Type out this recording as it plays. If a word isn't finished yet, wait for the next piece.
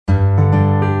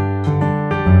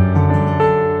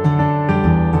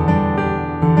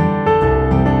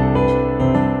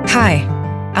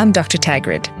I'm Dr.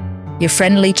 Tagrid, your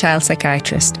friendly child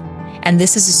psychiatrist, and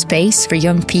this is a space for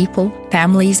young people,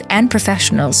 families, and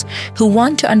professionals who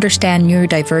want to understand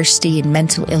neurodiversity and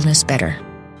mental illness better.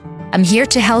 I'm here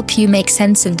to help you make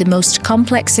sense of the most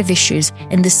complex of issues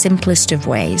in the simplest of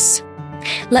ways.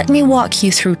 Let me walk you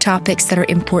through topics that are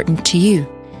important to you,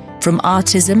 from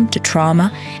autism to trauma,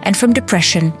 and from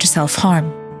depression to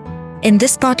self-harm. In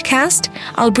this podcast,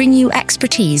 I'll bring you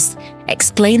expertise,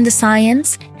 explain the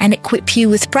science, and equip you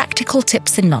with practical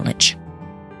tips and knowledge.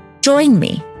 Join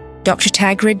me, Dr.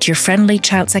 Tagrid, your friendly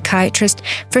child psychiatrist,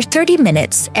 for 30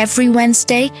 minutes every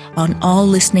Wednesday on all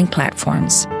listening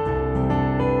platforms.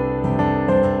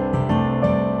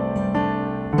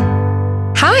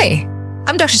 Hi,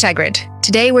 I'm Dr. Tagrid.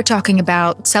 Today we're talking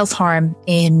about self-harm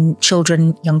in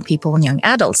children, young people, and young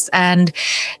adults. And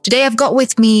today I've got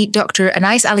with me Dr.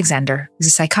 Anise Alexander, who's a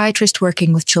psychiatrist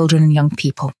working with children and young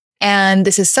people. And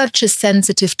this is such a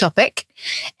sensitive topic.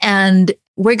 And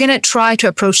we're going to try to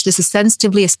approach this as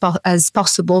sensitively as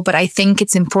possible. But I think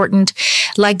it's important,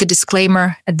 like the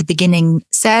disclaimer at the beginning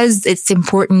says, it's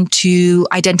important to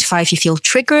identify if you feel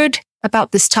triggered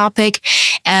about this topic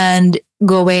and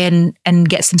go in and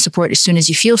get some support as soon as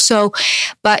you feel so.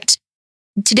 But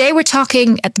today we're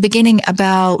talking at the beginning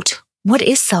about what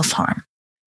is self-harm.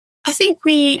 I think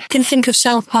we can think of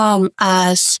self-harm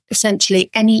as essentially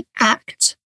any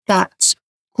act that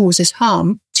causes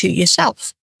harm to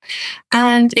yourself.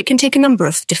 And it can take a number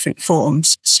of different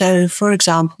forms. So, for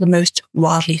example, the most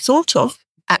widely thought of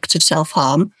act of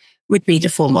self-harm would be the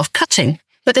form of cutting.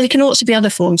 But there can also be other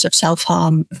forms of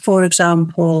self-harm. For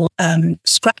example,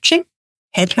 scratching,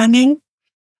 head banging.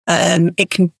 It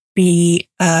can be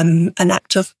an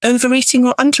act of overeating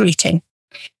or undereating.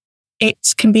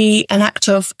 It can be an act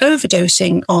of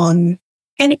overdosing on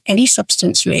any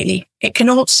substance, really. It can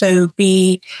also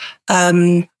be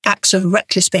acts of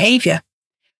reckless behaviour.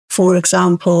 For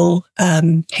example,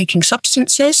 taking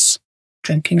substances,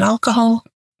 drinking alcohol.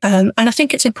 And I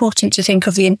think it's important to think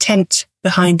of the intent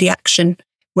behind the action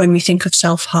when we think of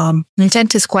self-harm.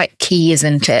 Intent is quite key,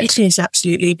 isn't it? It is,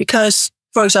 absolutely. Because,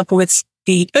 for example, with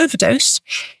the overdose,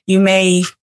 you may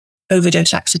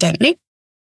overdose accidentally.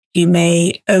 You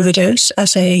may overdose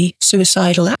as a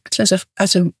suicidal act,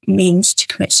 as a means to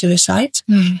commit suicide.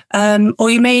 Or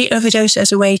you may overdose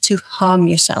as a way to harm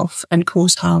yourself and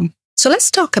cause harm. So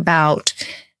let's talk about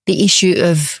the issue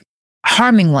of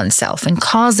harming oneself and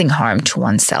causing harm to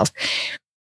oneself.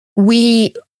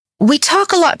 We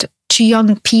talk a lot to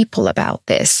young people about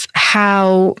this,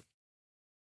 how,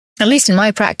 at least in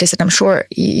my practice, and I'm sure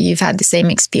you've had the same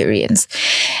experience,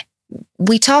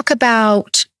 we talk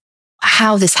about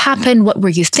how this happened, what were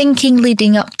you thinking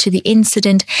leading up to the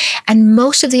incident, and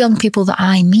most of the young people that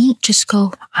I meet just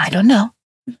go, I don't know.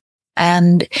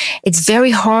 And it's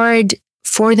very hard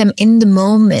for them in the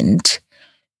moment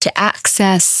to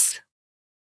access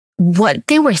what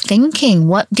they were thinking,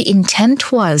 what the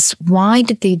intent was, why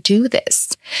did they do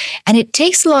this? And it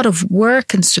takes a lot of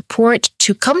work and support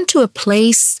to come to a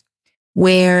place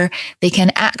where they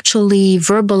can actually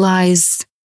verbalize,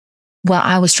 well,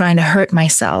 I was trying to hurt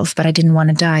myself, but I didn't want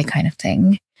to die, kind of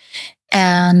thing.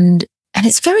 And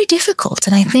it's very difficult.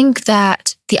 And I think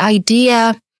that the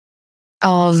idea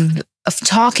of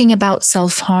talking about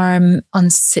self-harm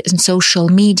on social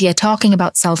media, talking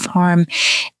about self-harm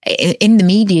in the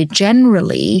media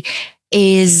generally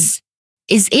is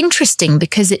interesting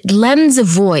because it lends a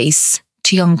voice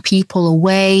to young people, a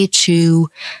way to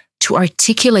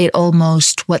articulate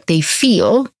almost what they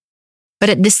feel.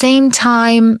 But at the same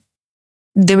time,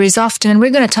 there is often, and we're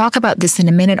going to talk about this in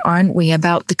a minute, aren't we,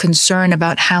 about the concern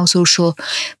about how social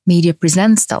media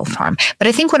presents self-harm. But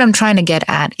I think what I'm trying to get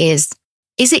at is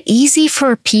it easy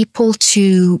for people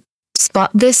to spot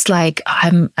this, like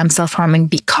I'm self-harming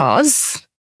because?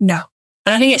 No.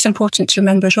 And I think it's important to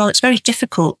remember as well, it's very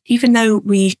difficult, even though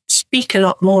we speak a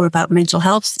lot more about mental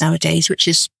health nowadays, which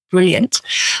is brilliant,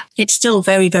 it's still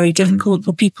very, very difficult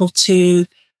for people to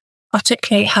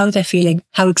articulate how they're feeling,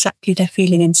 how exactly they're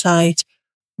feeling inside,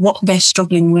 what they're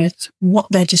struggling with, what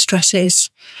their distress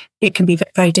is. It can be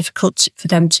very difficult for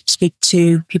them to speak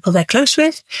to people they're close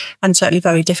with, and certainly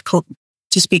very difficult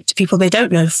to speak to people they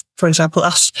don't know, for example,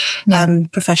 us,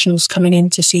 professionals coming in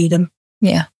to see them.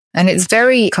 Yeah. And it's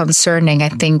very concerning, I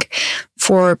think,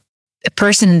 for a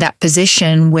person in that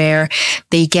position where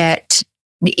they get,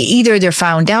 either they're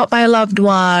found out by a loved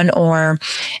one or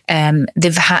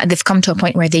they've come to a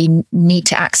point where they need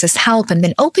to access help, and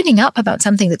then opening up about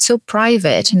something that's so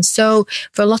private and so,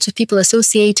 for a lot of people,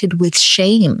 associated with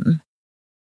shame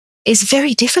is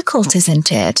very difficult,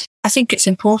 isn't it? I think it's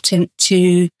important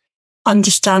to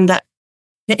understand that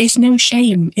there is no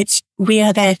shame. We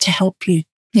are there to help you.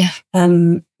 Yeah.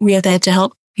 We are there to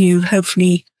help you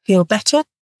hopefully feel better,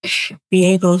 be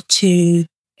able to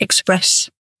express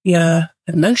your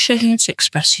emotions,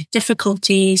 express your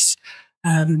difficulties,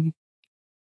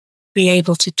 be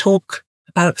able to talk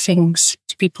about things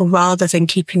to people rather than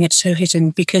keeping it so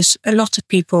hidden, because a lot of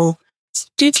people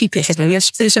do keep it hidden.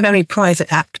 It's a very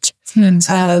private act. And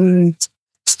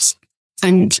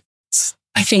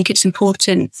I think it's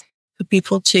important for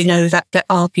people to know that there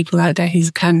are people out there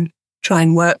who can try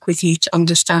and work with you to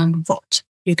understand what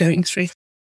you're going through.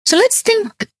 So let's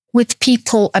think with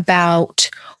people about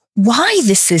why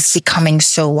this is becoming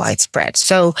so widespread.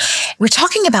 So we're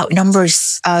talking about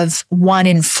numbers of 1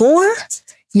 in 4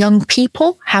 young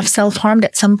people have self-harmed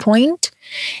at some point.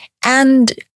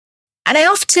 And I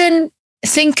often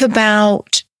think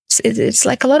about, it's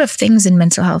like a lot of things in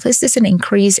mental health. Is this an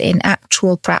increase in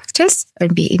actual practice or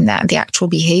in that the actual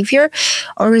behavior,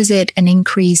 or is it an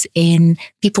increase in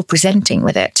people presenting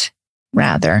with it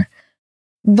rather?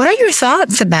 What are your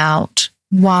thoughts about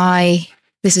why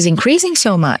this is increasing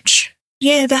so much?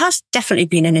 Yeah, there has definitely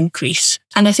been an increase.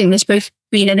 And I think there's both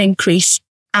been an increase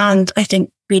and I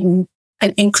think been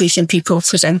an increase in people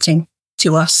presenting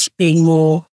to us, being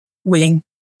more willing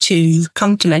to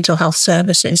come to mental health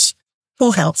services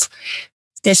for help.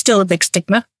 There's still a big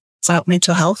stigma about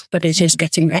mental health, but it is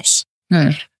getting less.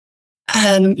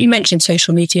 You mentioned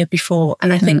social media before,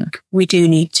 and I think we do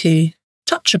need to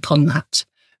touch upon that.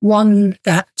 One,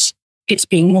 that it's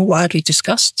being more widely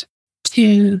discussed.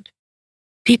 2,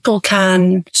 people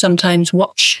can sometimes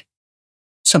watch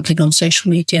something on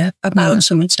social media about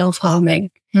someone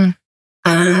self-harming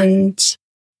and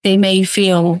they may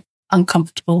feel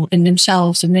uncomfortable in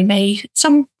themselves, and they may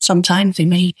sometimes they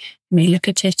may look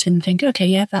at it and think, okay,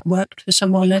 yeah, that worked for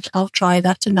someone, I'll try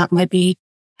that, and that might be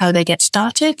how they get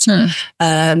started.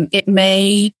 It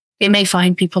may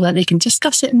find people that they can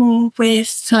discuss it more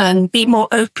with and be more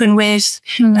open with.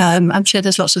 I'm sure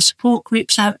there's lots of support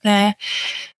groups out there,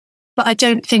 but I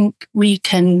don't think we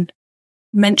can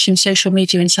mention social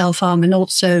media and self-harm and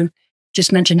also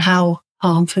just mention how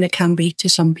harmful it can be to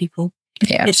some people.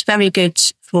 Yeah. It's very good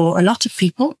for a lot of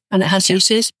people and it has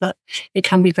uses, but it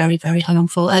can be very, very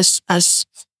harmful, as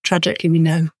tragically we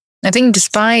know. I think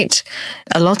despite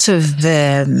a lot of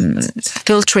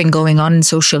filtering going on in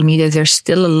social media, there's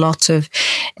still a lot of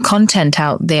content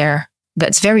out there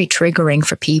that's very triggering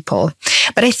for people.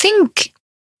 But I think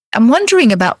I'm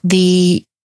wondering about is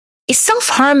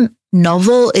self-harm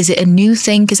novel? Is it a new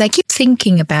thing? Because I keep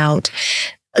thinking about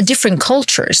different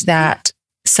cultures that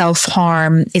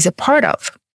self-harm is a part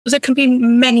of. There can be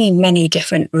many, many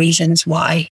different reasons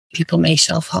why people may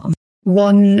self-harm.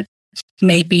 One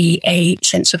may be a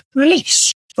sense of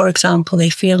release. For example, they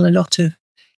feel a lot of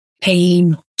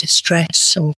pain,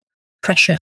 distress, or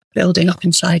pressure building up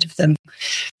inside of them.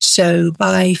 So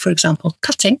by, for example,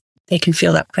 cutting, they can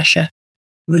feel that pressure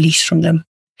release from them.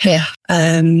 Yeah.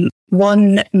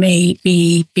 One may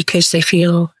be because they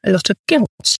feel a lot of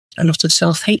guilt, a lot of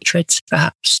self-hatred,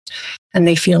 perhaps, and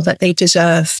they feel that they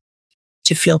deserve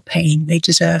to feel pain. They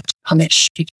deserve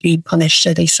to be punished,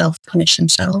 so they self-punish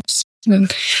themselves.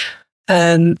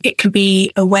 It can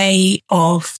be a way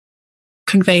of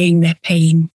conveying their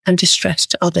pain and distress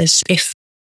to others if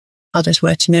others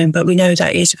were to know, but we know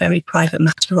that is a very private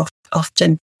matter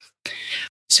often.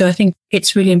 So I think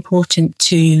it's really important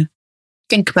to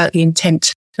think about the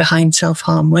intent behind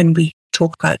self-harm when we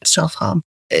talk about self-harm.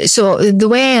 So the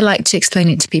way I like to explain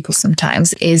it to people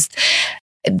sometimes is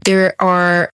there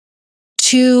are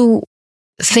 2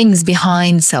 things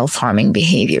behind self-harming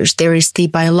behaviors. There is the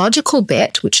biological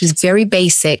bit, which is very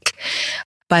basic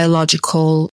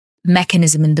biological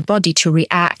mechanism in the body to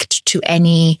react to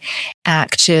any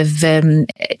act of, to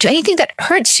anything that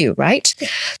hurts you, right?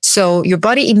 So your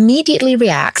body immediately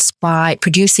reacts by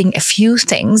producing a few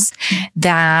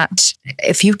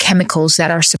chemicals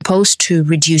that are supposed to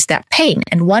reduce that pain.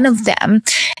 And one of them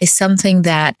is something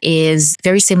that is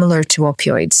very similar to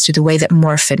opioids, to the way that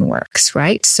morphine works,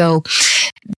 right? So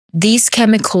these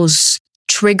chemicals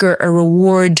trigger a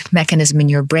reward mechanism in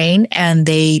your brain, and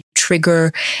they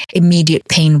trigger immediate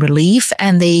pain relief,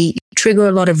 and they trigger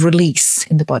a lot of release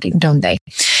in the body, don't they?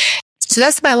 So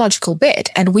that's the biological bit.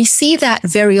 And we see that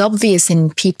very obvious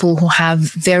in people who have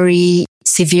very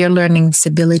severe learning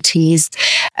disabilities,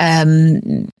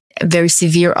 very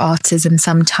severe autism,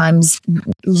 sometimes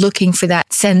looking for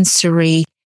that sensory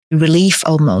relief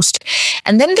almost.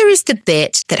 And then there is the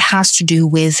bit that has to do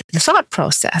with the thought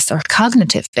process or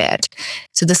cognitive bit.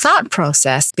 So the thought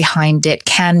process behind it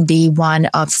can be one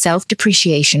of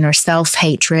self-depreciation or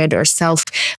self-hatred or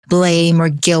self-blame or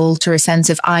guilt or a sense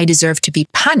of I deserve to be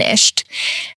punished.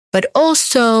 But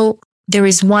also there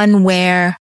is one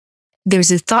where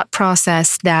there's a thought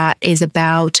process that is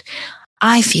about,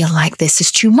 I feel like this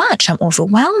is too much. I'm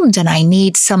overwhelmed and I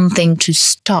need something to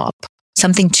stop.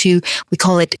 We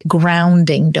call it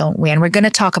grounding, don't we? And we're going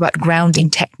to talk about grounding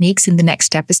techniques in the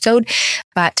next episode.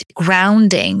 But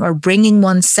grounding, or bringing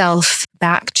oneself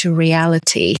back to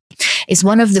reality, is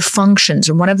one of the functions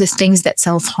or one of the things that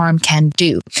self-harm can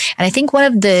do. And I think one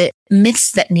of the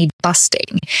myths that need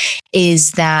busting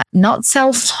is that not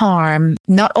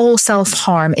all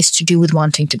self-harm is to do with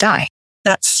wanting to die.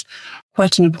 That's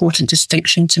quite an important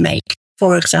distinction to make.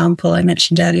 For example, I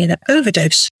mentioned earlier that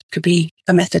overdose could be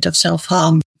a method of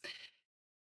self-harm.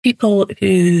 People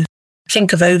who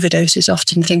think of overdoses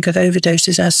often think of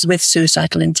overdoses as with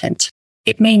suicidal intent.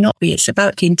 It may not be. It's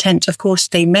about the intent. Of course,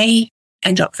 they may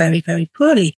end up very, very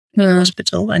poorly in the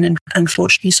hospital, and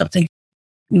unfortunately something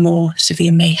more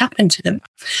severe may happen to them.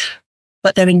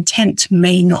 But their intent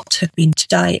may not have been to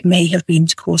die. It may have been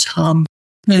to cause harm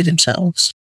to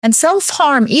themselves. And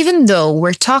self-harm, even though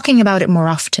we're talking about it more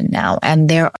often now, and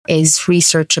there is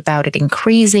research about it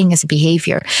increasing as a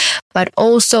behavior, but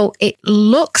also it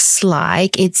looks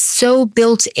like it's so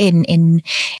built in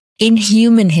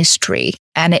human history,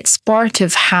 and it's part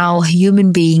of how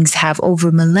human beings have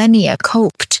over millennia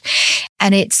coped.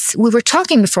 And we were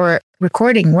talking before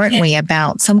recording, weren't we,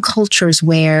 about some cultures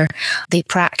where they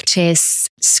practice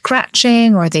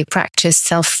scratching, or they practice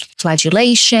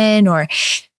self-flagellation,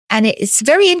 and it's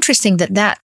very interesting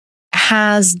that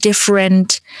has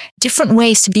different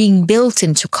ways to being built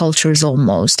into cultures,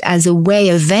 almost as a way,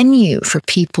 a venue for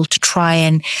people to try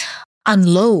and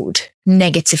unload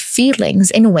negative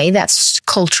feelings in a way that's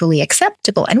culturally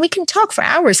acceptable. And we can talk for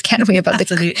hours, can't we, about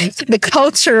the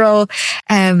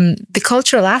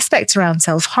cultural aspects around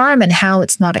self-harm and how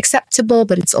it's not acceptable,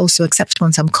 but it's also acceptable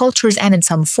in some cultures and in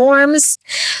some forms.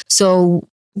 So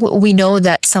we know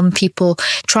that some people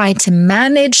try to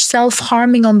manage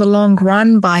self-harming on the long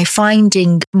run by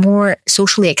finding more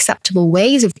socially acceptable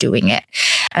ways of doing it.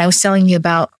 And I was telling you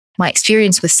about my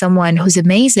experience with someone who's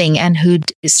amazing and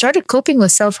who'd started coping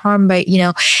with self-harm by,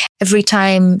 every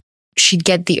time she'd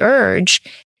get the urge,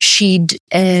 she'd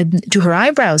do her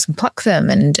eyebrows and pluck them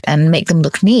and make them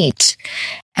look neat.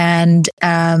 And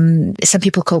some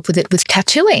people cope with it with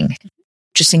tattooing,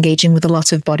 just engaging with a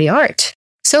lot of body art.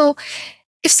 So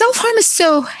if self-harm is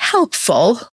so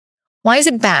helpful, why is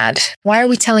it bad? Why are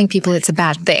we telling people it's a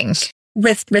bad thing?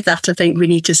 With that, I think we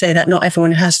need to say that not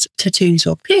everyone who has tattoos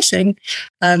or piercing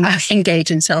engage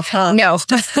in self-harm. No.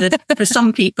 For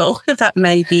some people, that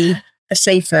may be a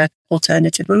safer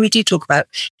alternative. When we do talk about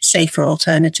safer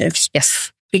alternatives,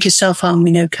 yes, because self-harm,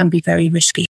 we know, can be very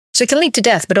risky. So it can lead to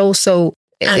death, but also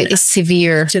it's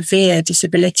severe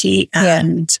disability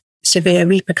and severe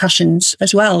repercussions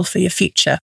as well for your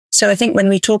future. So I think when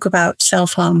we talk about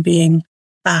self-harm being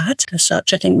bad as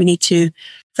such, I think we need to,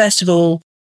 first of all,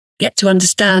 get to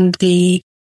understand the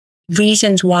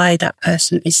reasons why that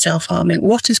person is self-harming.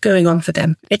 What is going on for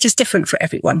them? It is different for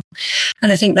everyone.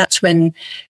 And I think that's when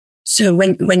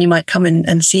you might come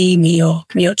and see me or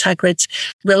Tagrids,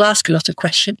 we'll ask a lot of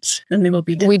questions, and there will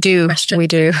be questions. We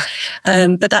do.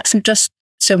 But that's just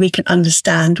so we can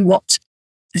understand what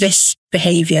this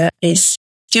behavior is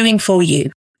doing for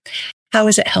you. How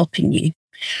is it helping you?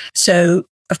 So,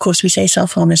 of course, we say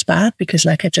self-harm is bad because,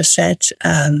 like I just said,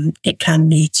 it can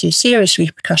lead to serious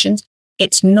repercussions.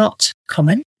 It's not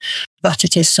common, but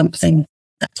it is something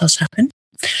that does happen.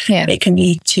 Yeah. It can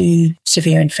lead to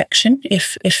severe infection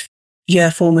if your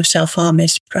form of self-harm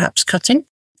is perhaps cutting.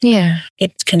 Yeah.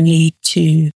 It can lead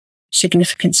to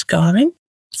significant scarring.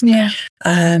 Yeah.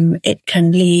 It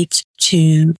can lead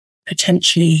to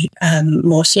potentially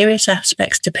more serious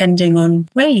aspects depending on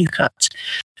where you cut.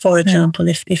 For example,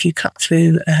 if you cut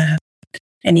through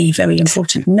any very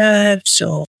important nerves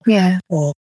or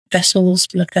vessels,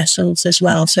 blood vessels as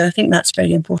well. So I think that's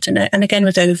very important. And again,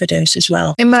 with overdose as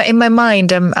well. In my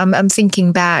mind, I'm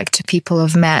thinking back to people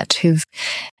I've met who've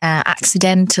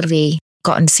accidentally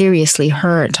gotten seriously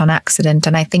hurt on accident.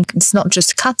 And I think it's not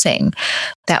just cutting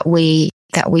that we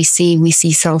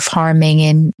see self-harming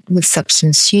in with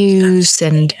substance use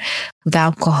and with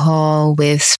alcohol,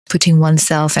 with putting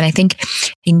oneself. And I think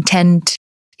intent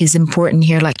is important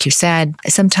here. Like you said,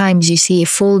 sometimes you see a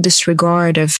full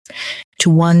disregard to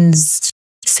one's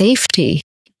safety,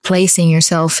 placing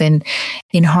yourself in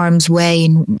harm's way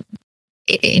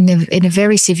in a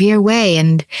very severe way.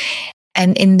 And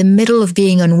in the middle of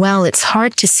being unwell, it's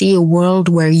hard to see a world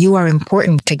where you are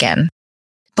important again.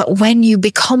 But when you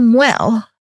become well,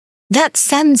 that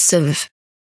sense of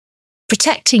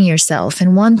protecting yourself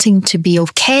and wanting to be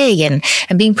okay and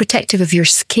being protective of your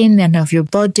skin and of your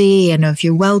body and of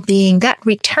your well-being, that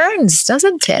returns,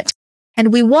 doesn't it?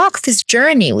 And we walk this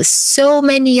journey with so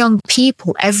many young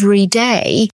people every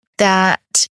day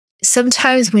that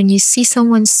sometimes when you see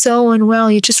someone so unwell,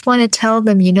 you just want to tell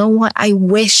them, you know what, I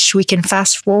wish we can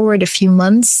fast forward a few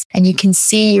months and you can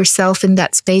see yourself in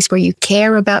that space where you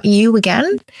care about you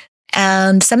again.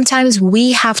 And sometimes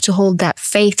we have to hold that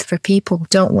faith for people,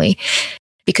 don't we?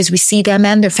 Because we see them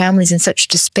and their families in such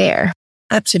despair.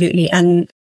 Absolutely.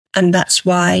 And that's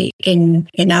why in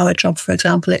our job, for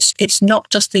example, it's not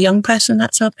just the young person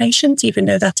that's our patient, even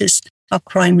though that is our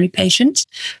primary patient.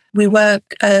 We work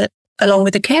along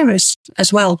with the carers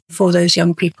as well for those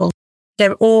young people.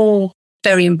 They're all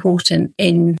very important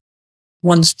in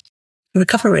one's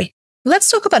recovery.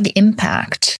 Let's talk about the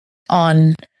impact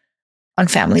on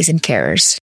families and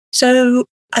carers. So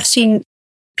I've seen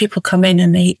people come in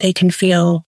and they can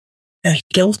feel very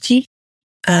guilty.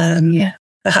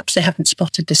 Perhaps they haven't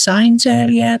spotted the signs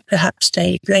earlier. Perhaps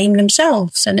they blame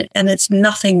themselves, and it's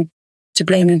nothing to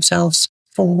blame themselves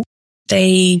for.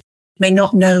 They may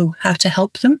not know how to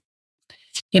help them.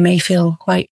 You may feel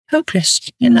quite hopeless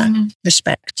in that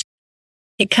respect.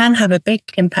 It can have a big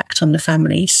impact on the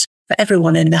families, for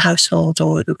everyone in the household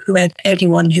or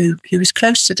anyone who is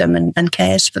close to them and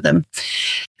cares for them.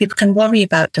 People can worry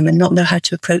about them and not know how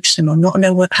to approach them or not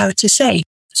know how to say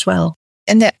as well.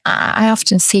 And I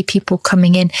often see people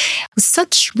coming in with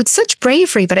such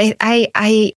bravery, but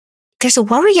I there's a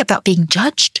worry about being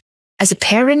judged as a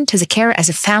parent, as a carer, as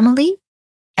a family.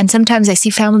 And sometimes I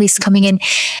see families coming in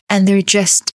and they're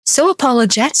just so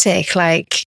apologetic,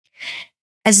 like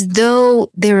as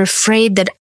though they're afraid that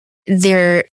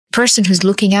their person who's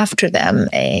looking after them,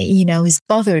 is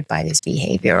bothered by this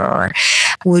behavior or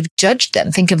would judge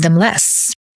them, think of them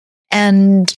less.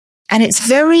 And it's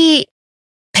very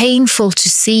painful to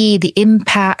see the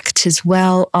impact as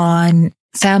well on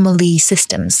family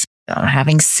systems,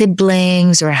 having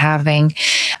siblings or having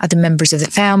other members of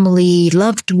the family,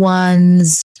 loved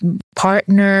ones,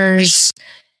 partners.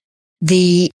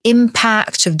 The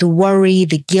impact of the worry,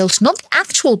 the guilt, not the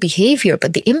actual behavior,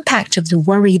 but the impact of the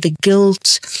worry, the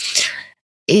guilt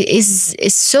is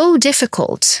so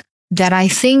difficult that I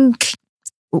think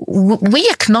we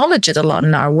acknowledge it a lot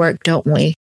in our work, don't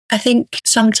we? I think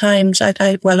sometimes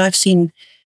I've seen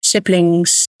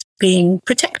siblings being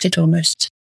protected almost,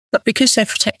 but because they're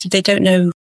protected, they don't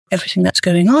know everything that's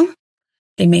going on.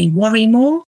 They may worry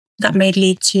more. That may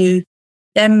lead to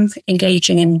them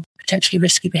engaging in potentially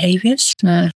risky behaviours.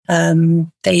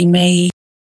 They may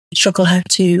struggle how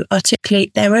to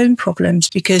articulate their own problems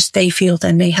because they feel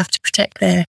then they have to protect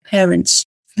their parents.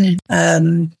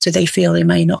 So they feel they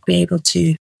may not be able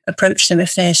to approach them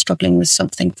if they're struggling with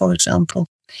something, for example.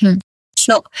 It's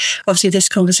not, obviously this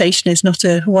conversation is not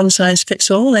a one size fits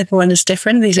all. Everyone is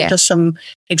different. These are just some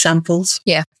examples.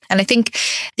 Yeah. And I think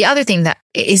the other thing that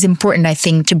is important, I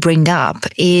think, to bring up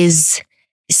is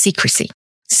secrecy.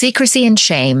 Secrecy and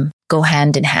shame go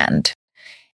hand in hand.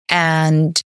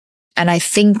 And I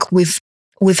think we've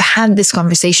had this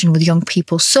conversation with young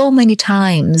people so many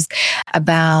times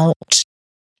about,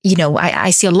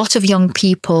 I see a lot of young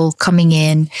people coming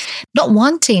in, not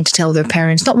wanting to tell their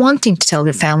parents, not wanting to tell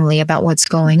their family about what's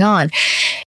going on.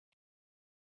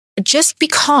 Just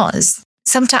because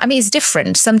sometimes, it's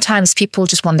different. Sometimes people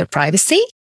just want their privacy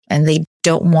and they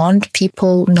don't want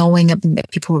people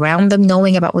around them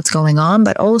knowing about what's going on.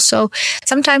 But also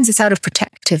sometimes it's out of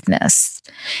protectiveness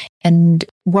and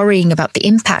worrying about the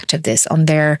impact of this on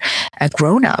their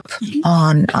grown up,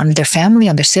 on their family,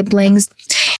 on their siblings.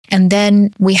 And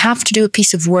then we have to do a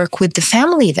piece of work with the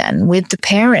family then, with the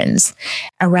parents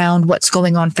around what's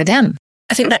going on for them.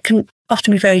 I think that can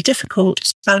often be very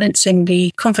difficult, balancing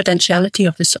the confidentiality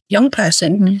of this young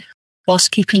person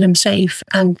whilst keeping them safe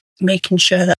and making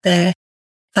sure that their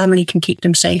family can keep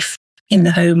them safe in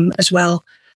the home as well.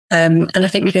 And I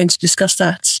think we're going to discuss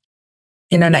that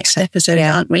in our next episode,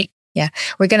 aren't we? Yeah.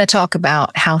 We're going to talk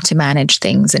about how to manage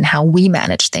things and how we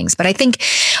manage things. But I think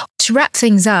to wrap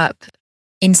things up,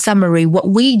 in summary, what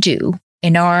we do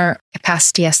in our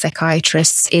capacity as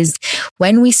psychiatrists is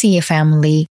when we see a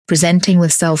family presenting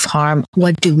with self-harm,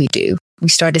 what do? We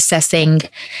start assessing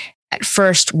at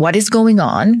first what is going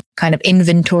on, kind of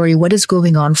inventory, what is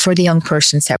going on for the young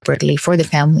person separately, for the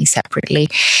family separately.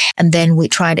 And then we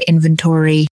try to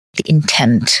inventory the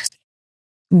intent.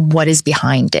 What is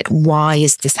behind it? Why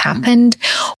is this happened?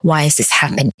 Why is this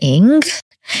happening?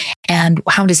 And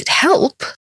how does it help?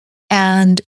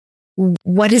 And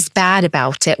what is bad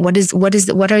about it? What is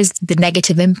the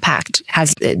negative impact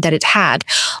that it had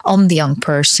on the young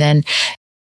person?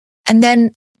 And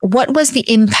then what was the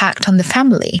impact on the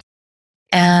family?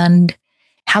 And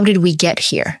how did we get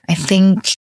here? I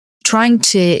think trying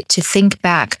to think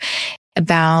back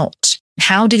about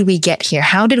How did we get here?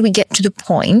 How did we get to the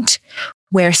point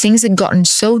where things had gotten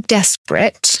so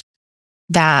desperate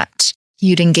that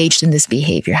you'd engaged in this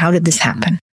behavior? How did this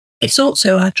happen? It's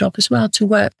also our job as well to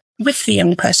work with the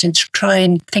young person to try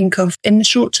and think of, in the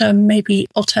short term, maybe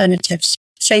alternatives,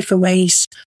 safer ways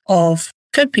of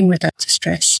coping with that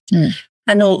distress.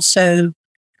 And also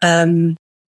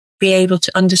be able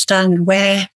to understand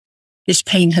where this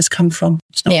pain has come from.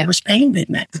 It's not always pain, but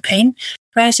pain.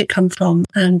 Where has it come from?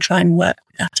 And try and work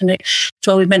with that. And it's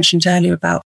what we mentioned earlier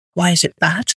about why is it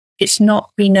bad?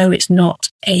 We know it's not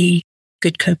a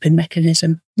good coping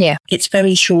mechanism. Yeah. It's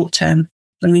very short term.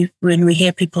 When we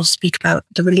hear people speak about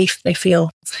the relief they feel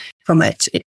from it,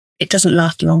 it doesn't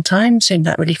last a long time. Soon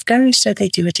that relief goes, so they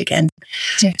do it again.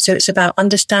 Yeah. So it's about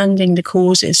understanding the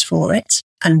causes for it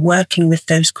and working with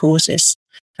those causes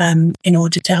in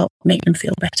order to help make them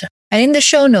feel better. And in the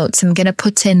show notes, I'm going to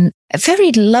put in a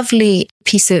very lovely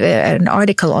piece of an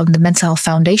article on the Mental Health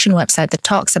Foundation website that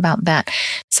talks about that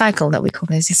cycle that we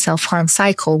call as a self-harm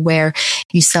cycle, where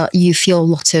you feel a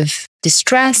lot of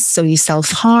distress, so you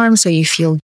self-harm, so you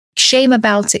feel shame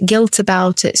about it, guilt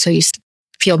about it, so you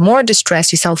feel more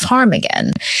distress, you self-harm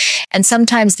again. And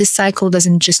sometimes this cycle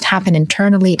doesn't just happen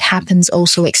internally, it happens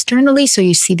also externally. So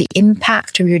you see the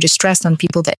impact of your distress on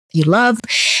people that you love,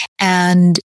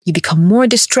 and you become more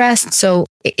distressed. So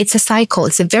it's a cycle.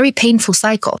 It's a very painful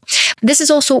cycle. This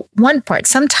is also one part.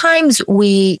 Sometimes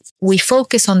we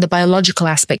focus on the biological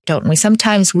aspect, don't we?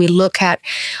 Sometimes we look at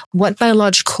what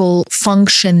biological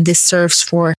function this serves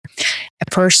for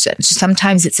a person. So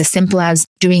sometimes it's as simple as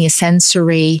doing a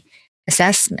sensory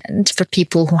assessment for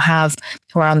people who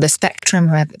are on the spectrum,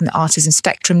 who have an autism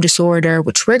spectrum disorder,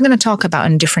 which we're going to talk about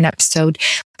in a different episode.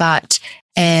 But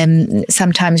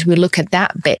sometimes we look at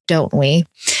that bit, don't we?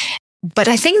 But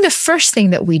I think the first thing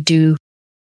that we do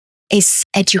is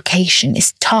education,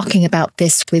 is talking about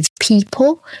this with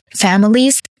people,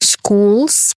 families,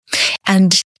 schools.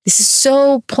 And this is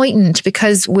so poignant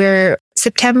because we're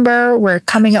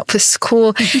coming up with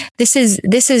school. This is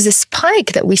a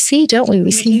spike that we see, don't we?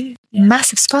 We see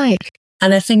massive spike.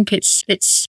 And I think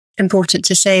it's important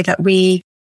to say that we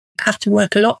have to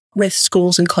work a lot with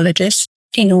schools and colleges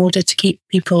in order to keep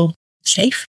people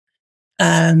safe,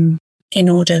 in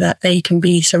order that they can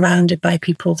be surrounded by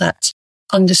people that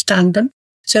understand them.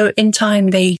 So in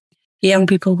time, the young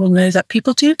people will know that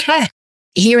people do care.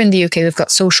 Here in the UK, we've got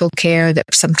social care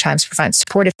that sometimes provides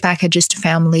supportive packages to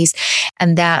families,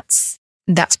 and that's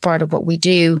part of what we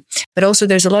do. But also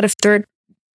there's a lot of third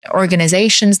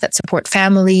organizations that support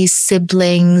families,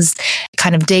 siblings,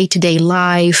 kind of day-to-day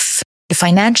life, the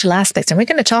financial aspects. And we're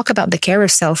going to talk about the care of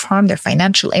self-harm, their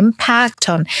financial impact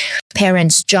on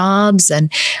parents' jobs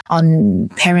and on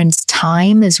parents'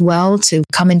 time as well to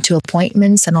come into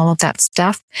appointments and all of that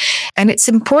stuff. And it's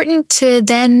important to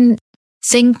then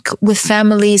think with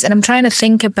families, and I'm trying to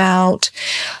think about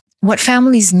what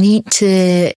families need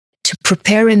to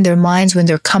prepare in their minds when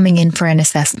they're coming in for an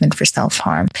assessment for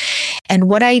self-harm. And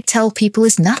what I tell people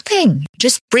is nothing.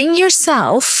 Just bring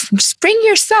yourself.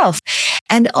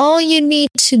 And all you need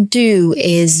to do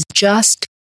is just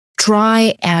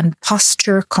try and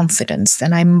posture confidence.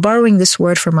 And I'm borrowing this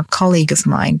word from a colleague of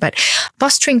mine, but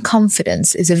posturing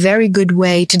confidence is a very good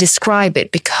way to describe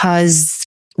it, because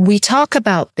we talk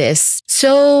about this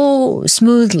so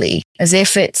smoothly as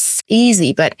if it's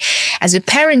easy, but as a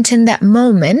parent in that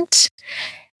moment,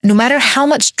 no matter how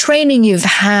much training you've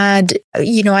had,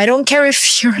 I don't care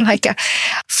if you're like a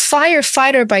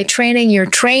firefighter by training, you're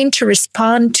trained to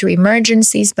respond to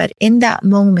emergencies, but in that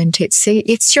moment,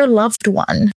 it's your loved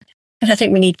one. And I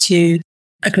think we need to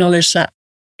acknowledge that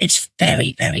it's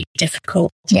very, very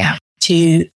difficult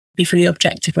to be fully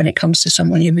objective when it comes to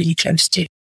someone you're really close to.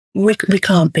 We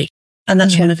can't be. And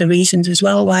that's one of the reasons as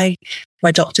well why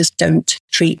doctors don't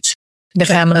treat the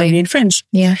family and friends.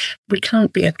 Yeah. We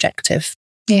can't be objective.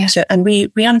 Yeah. So, and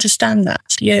we understand that.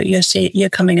 You're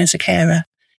coming as a carer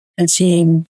and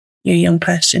seeing your young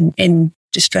person in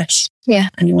distress. Yeah.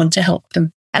 And you want to help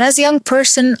them. And as a young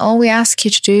person, all we ask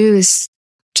you to do is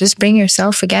just bring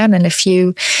yourself again. And if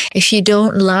you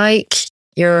don't like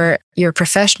your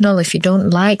professional, if you don't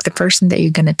like the person that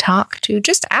you're going to talk to,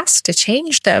 just ask to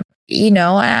change them,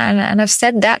 and I've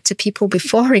said that to people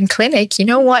before in clinic. You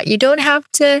know what? You don't have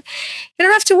to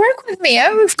work with me.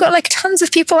 We've got like tons of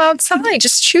people outside.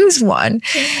 Just choose one.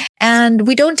 And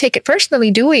we don't take it personally,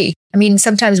 do we? I mean,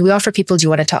 sometimes we offer people, do you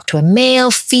want to talk to a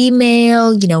male,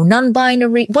 female,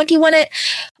 non-binary? What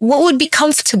would be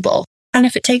comfortable? And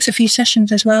if it takes a few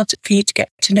sessions as well for you to get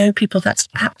to know people, that's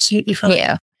absolutely fine.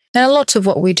 Yeah. And a lot of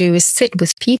what we do is sit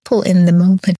with people in the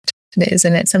moment,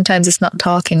 isn't it? Sometimes it's not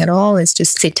talking at all. It's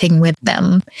just sitting with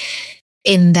them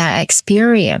in that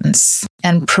experience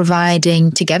and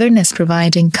providing togetherness,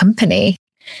 providing company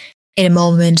in a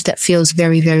moment that feels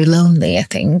very, very lonely, I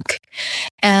think.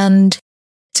 And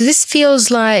so this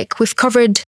feels like we've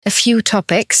covered a few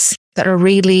topics that are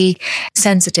really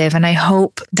sensitive, and I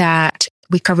hope that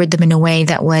we covered them in a way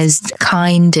that was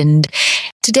kind. And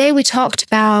today we talked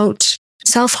about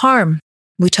self-harm.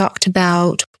 We talked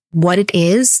about what it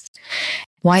is,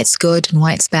 why it's good and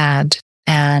why it's bad.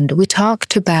 And we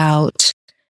talked about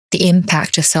the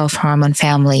impact of self-harm on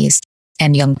families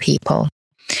and young people.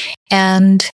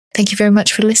 And thank you very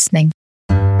much for listening.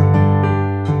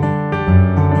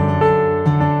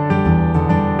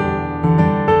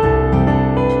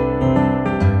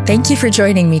 Thank you for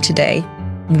joining me today.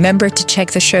 Remember to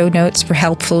check the show notes for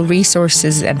helpful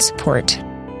resources and support.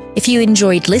 If you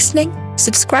enjoyed listening,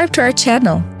 subscribe to our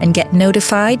channel and get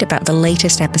notified about the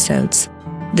latest episodes.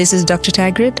 This is Dr.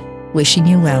 Tagrid, wishing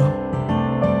you well.